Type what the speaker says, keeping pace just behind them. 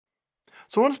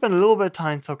So I want to spend a little bit of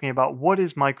time talking about what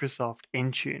is Microsoft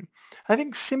Intune. I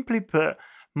think simply put,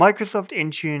 Microsoft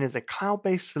Intune is a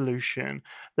cloud-based solution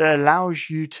that allows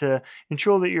you to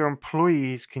ensure that your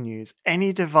employees can use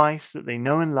any device that they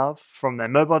know and love, from their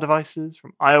mobile devices,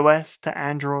 from iOS to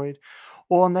Android,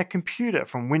 or on their computer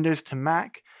from Windows to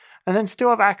Mac, and then still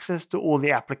have access to all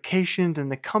the applications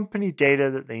and the company data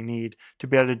that they need to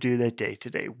be able to do their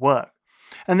day-to-day work.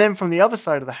 And then from the other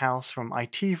side of the house, from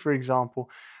IT, for example,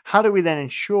 how do we then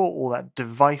ensure all that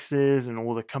devices and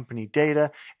all the company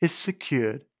data is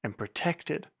secured and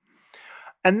protected?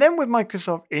 And then with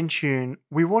Microsoft Intune,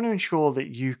 we want to ensure that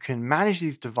you can manage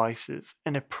these devices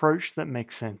in an approach that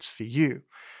makes sense for you.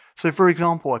 So, for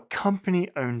example, a company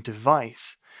owned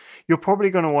device, you're probably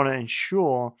going to want to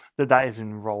ensure that that is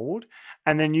enrolled,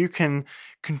 and then you can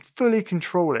fully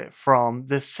control it from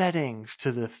the settings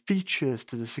to the features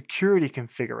to the security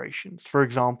configurations. For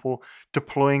example,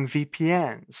 deploying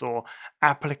VPNs or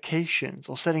applications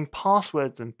or setting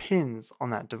passwords and pins on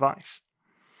that device.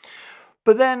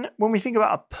 But then when we think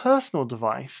about a personal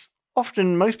device,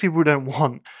 often most people don't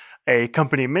want a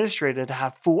company administrator to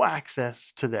have full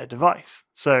access to their device.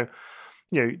 So,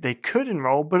 they could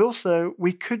enroll, but also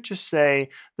we could just say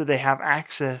that they have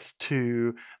access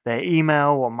to their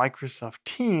email or Microsoft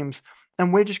Teams,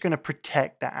 and we're just going to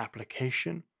protect that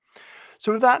application.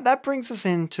 So with that, that brings us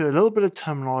into a little bit of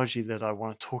terminology that I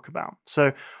want to talk about.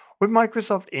 So with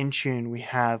Microsoft Intune, we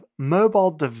have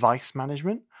mobile device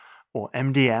management, or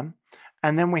MDM,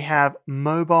 and then we have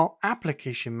mobile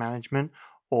application management,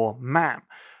 or MAM.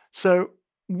 So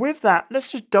with that,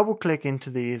 let's just double click into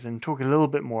these and talk a little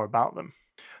bit more about them.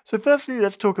 So firstly,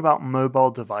 let's talk about mobile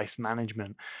device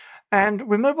management. And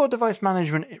with mobile device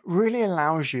management, it really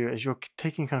allows you, as you're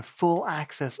taking kind of full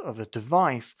access of a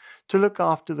device, to look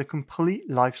after the complete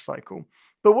life cycle.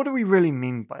 But what do we really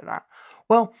mean by that?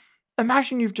 Well,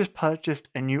 imagine you've just purchased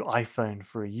a new iPhone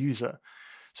for a user.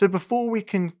 So before we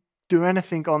can do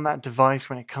anything on that device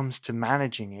when it comes to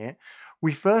managing it,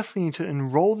 we first need to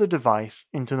enroll the device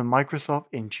into the Microsoft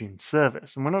Intune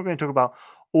service. And we're not going to talk about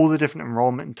all the different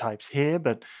enrollment types here,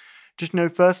 but just know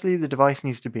firstly, the device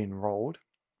needs to be enrolled.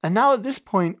 And now at this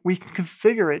point, we can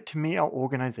configure it to meet our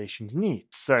organization's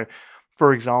needs. So,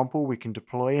 for example, we can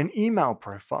deploy an email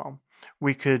profile.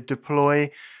 We could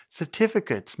deploy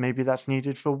certificates. Maybe that's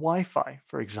needed for Wi-Fi,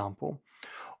 for example.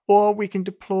 Or we can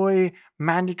deploy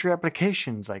mandatory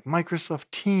applications like Microsoft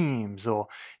Teams or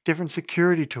different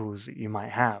security tools that you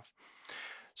might have.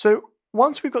 So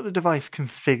once we've got the device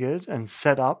configured and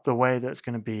set up the way that it's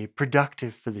going to be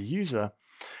productive for the user,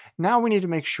 now we need to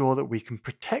make sure that we can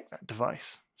protect that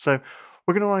device. So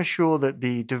we're going to want to ensure that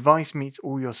the device meets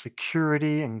all your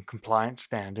security and compliance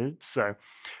standards. So,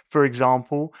 for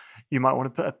example, you might want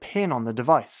to put a pin on the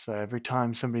device. So every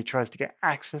time somebody tries to get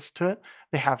access to it,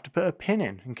 they have to put a pin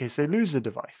in case they lose the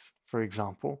device, for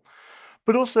example.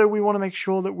 But also, we want to make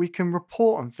sure that we can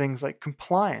report on things like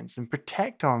compliance and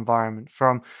protect our environment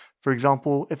from, for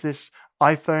example, if this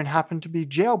iPhone happened to be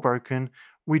jailbroken,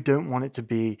 we don't want it to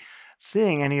be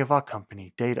seeing any of our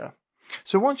company data.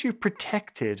 So once you've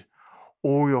protected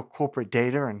all your corporate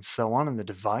data and so on in the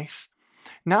device,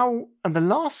 now and the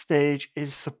last stage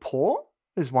is support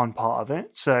is one part of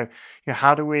it. So,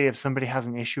 how do we, if somebody has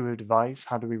an issue with a device,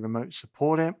 how do we remote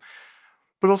support it?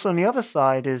 But also on the other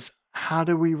side is how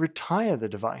do we retire the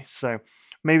device? So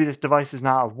maybe this device is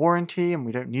now out of warranty and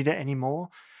we don't need it anymore.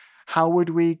 How would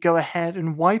we go ahead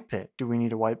and wipe it? Do we need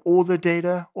to wipe all the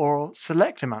data or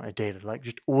select amount of data, like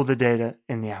just all the data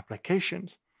in the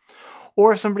applications?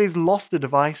 Or if somebody's lost the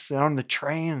device, they're on the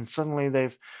train and suddenly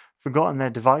they've forgotten their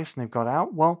device and they've got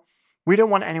out, well, we don't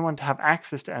want anyone to have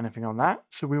access to anything on that,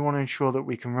 so we want to ensure that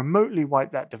we can remotely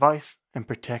wipe that device and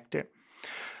protect it.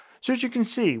 So as you can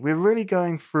see, we're really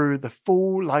going through the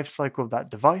full life cycle of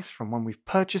that device from when we've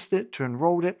purchased it to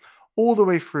enrolled it, all the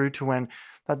way through to when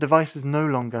that device is no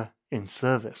longer in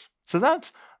service. So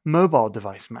that's mobile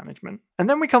device management. And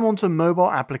then we come on to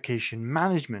mobile application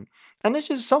management. And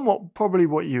this is somewhat probably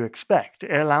what you expect.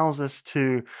 It allows us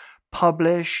to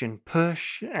publish and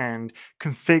push and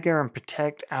configure and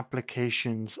protect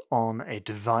applications on a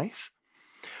device.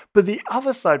 But the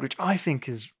other side, which I think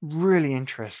is really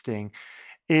interesting,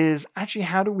 is actually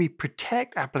how do we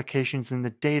protect applications and the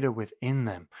data within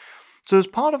them. So as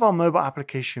part of our mobile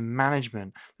application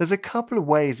management, there's a couple of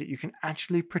ways that you can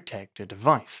actually protect a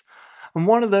device. And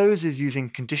one of those is using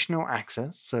conditional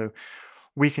access. So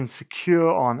we can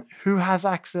secure on who has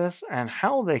access and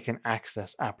how they can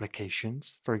access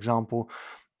applications. For example,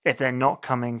 if they're not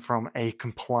coming from a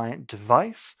compliant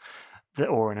device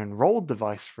or an enrolled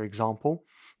device, for example,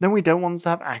 then we don't want them to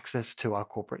have access to our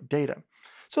corporate data.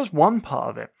 So that's one part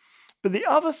of it. But the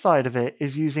other side of it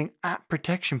is using app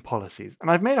protection policies. And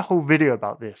I've made a whole video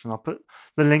about this, and I'll put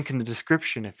the link in the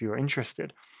description if you're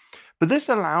interested. But this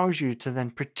allows you to then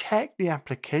protect the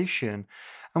application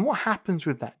and what happens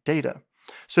with that data.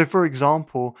 So for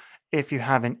example, if you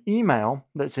have an email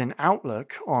that's in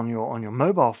Outlook on your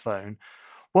mobile phone,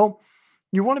 well,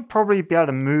 you want to probably be able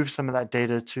to move some of that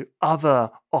data to other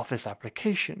Office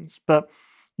applications, but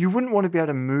you wouldn't want to be able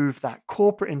to move that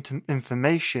corporate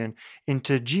information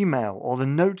into Gmail or the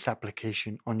Notes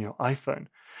application on your iPhone.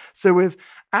 So with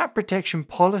app protection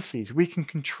policies, we can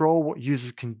control what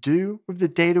users can do with the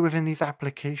data within these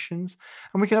applications,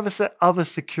 and we can set other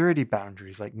security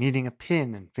boundaries like needing a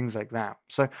PIN and things like that.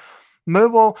 So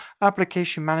mobile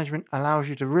application management allows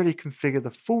you to really configure the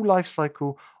full life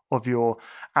cycle of your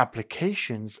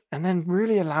applications and then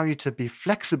really allow you to be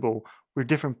flexible with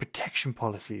different protection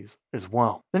policies as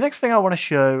well. The next thing I want to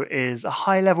show is a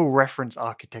high-level reference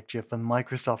architecture for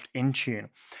Microsoft Intune.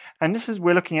 And this is,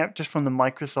 we're looking at just from the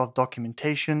Microsoft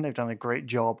documentation. They've done a great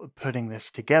job of putting this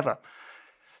together.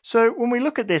 So when we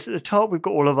look at this, at the top, we've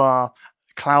got all of our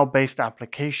cloud-based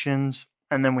applications,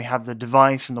 and then we have the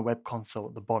device and the web console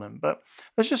at the bottom. But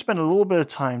let's just spend a little bit of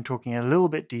time talking a little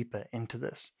bit deeper into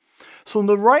this. So on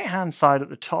the right-hand side at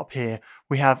the top here,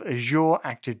 we have Azure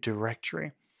Active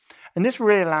Directory. And this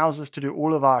really allows us to do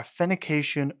all of our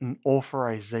authentication and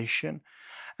authorization.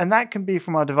 And that can be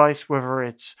from our device, whether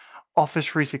it's Office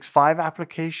 365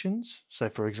 applications, so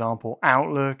for example,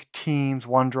 Outlook, Teams,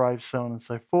 OneDrive, so on and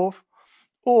so forth,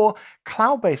 or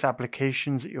cloud-based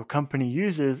applications that your company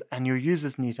uses and your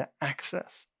users need to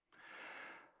access.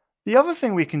 The other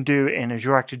thing we can do in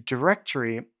Azure Active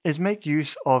Directory is make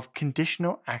use of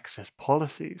conditional access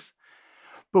policies.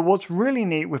 But what's really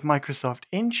neat with Microsoft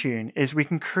Intune is we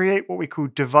can create what we call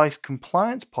device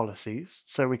compliance policies.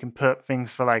 So we can put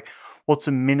things for like, what's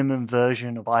a minimum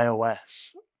version of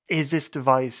iOS? Is this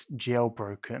device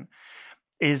jailbroken?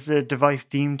 Is the device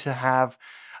deemed to have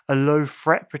a low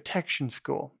threat protection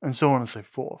score? And so on and so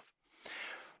forth.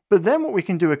 But then what we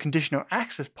can do with conditional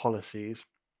access policies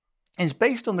is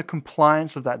based on the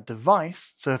compliance of that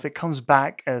device. So if it comes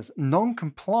back as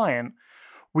non-compliant,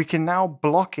 we can now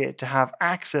block it to have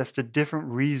access to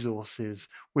different resources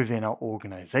within our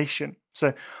organization.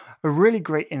 So a really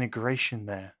great integration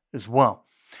there as well.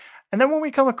 And then when we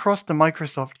come across to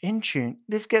Microsoft Intune,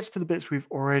 this gets to the bits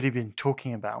we've already been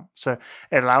talking about. So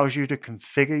it allows you to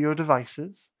configure your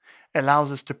devices. It allows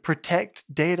us to protect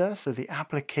data, so the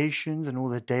applications and all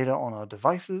the data on our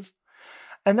devices.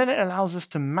 And then it allows us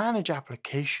to manage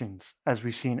applications, as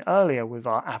we've seen earlier with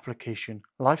our application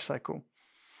lifecycle.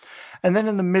 And then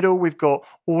in the middle, we've got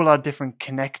all our different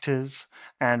connectors,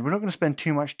 and we're not going to spend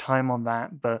too much time on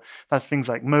that, but that's things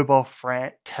like mobile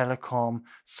threat, telecom,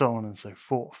 so on and so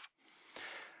forth.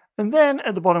 And then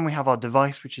at the bottom, we have our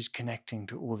device, which is connecting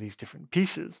to all these different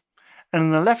pieces. And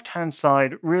on the left-hand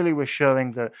side, really we're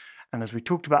showing that, and as we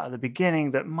talked about at the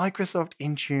beginning, that Microsoft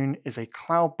Intune is a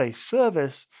cloud-based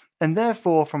service, and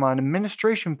therefore, from an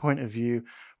administration point of view,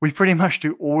 we pretty much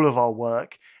do all of our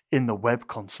work in the web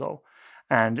console.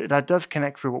 And that does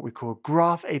connect through what we call a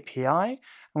Graph API. And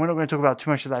we're not going to talk about too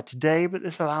much of that today, but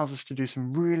this allows us to do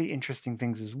some really interesting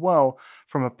things as well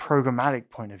from a programmatic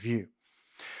point of view.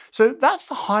 So that's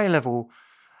the high-level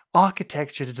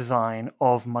architecture design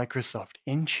of Microsoft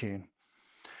Intune.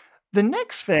 The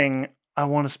next thing I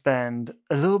want to spend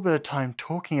a little bit of time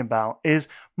talking about is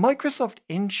Microsoft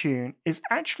Intune is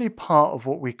actually part of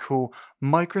what we call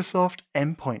Microsoft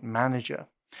Endpoint Manager.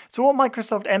 So what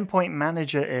Microsoft Endpoint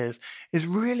Manager is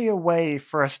really a way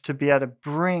for us to be able to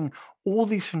bring all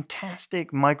these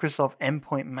fantastic Microsoft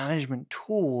endpoint management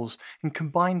tools and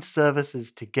combine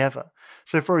services together.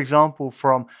 So for example,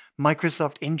 from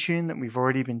Microsoft Intune that we've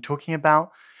already been talking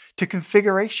about, to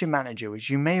Configuration Manager, which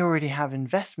you may already have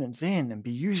investments in and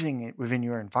be using it within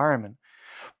your environment.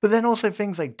 But then also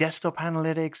things like Desktop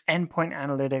Analytics, Endpoint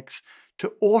Analytics,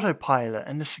 to Autopilot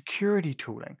and the security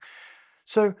tooling.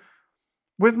 So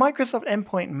with Microsoft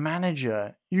Endpoint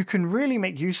Manager, you can really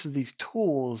make use of these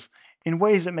tools in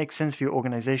ways that make sense for your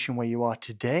organization where you are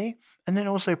today, and then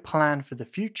also plan for the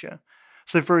future.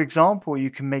 So for example,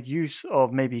 you can make use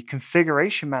of maybe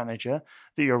Configuration Manager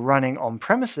that you're running on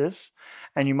premises,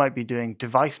 and you might be doing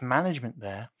device management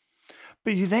there.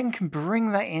 But you then can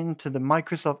bring that into the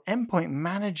Microsoft Endpoint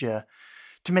Manager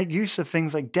to make use of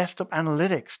things like Desktop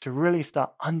Analytics to really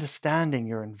start understanding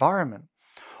your environment.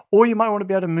 Or you might want to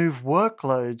be able to move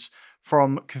workloads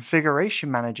from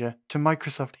Configuration Manager to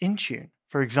Microsoft Intune.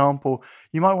 For example,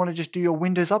 you might want to just do your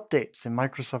Windows updates in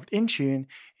Microsoft Intune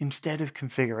instead of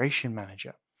Configuration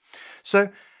Manager. So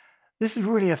this is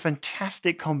really a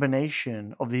fantastic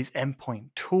combination of these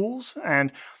endpoint tools,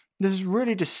 and This is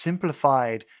really just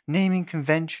simplified naming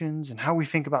conventions and how we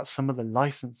think about some of the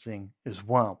licensing as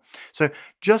well. So,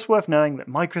 just worth knowing that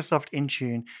Microsoft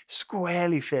Intune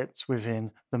squarely fits within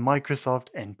the Microsoft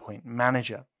Endpoint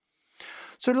Manager.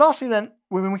 So lastly then,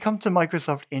 when we come to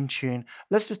Microsoft Intune,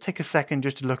 let's just take a second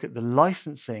just to look at the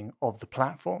licensing of the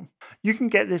platform. You can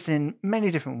get this in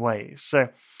many different ways. So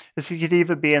this could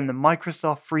either be in the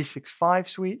Microsoft 365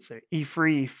 suite, so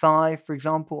E3, E5, for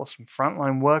example, or some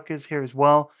frontline workers here as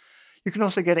well. You can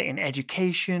also get it in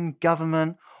education,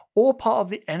 government, or part of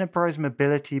the Enterprise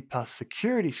Mobility plus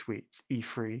Security suites,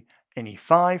 E3 and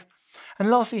E5.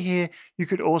 And lastly here, you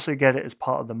could also get it as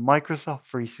part of the Microsoft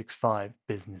 365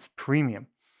 Business Premium.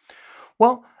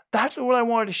 Well, that's all I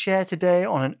wanted to share today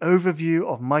on an overview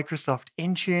of Microsoft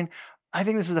Intune. I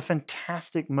think this is a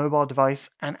fantastic mobile device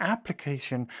and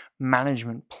application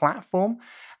management platform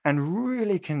and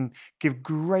really can give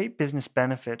great business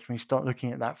benefits when you start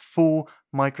looking at that full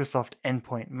Microsoft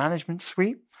Endpoint Management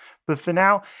suite. But for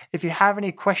now, if you have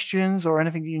any questions or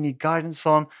anything you need guidance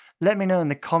on, let me know in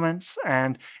the comments.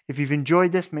 And if you've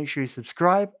enjoyed this, make sure you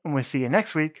subscribe, and we'll see you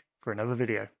next week for another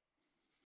video.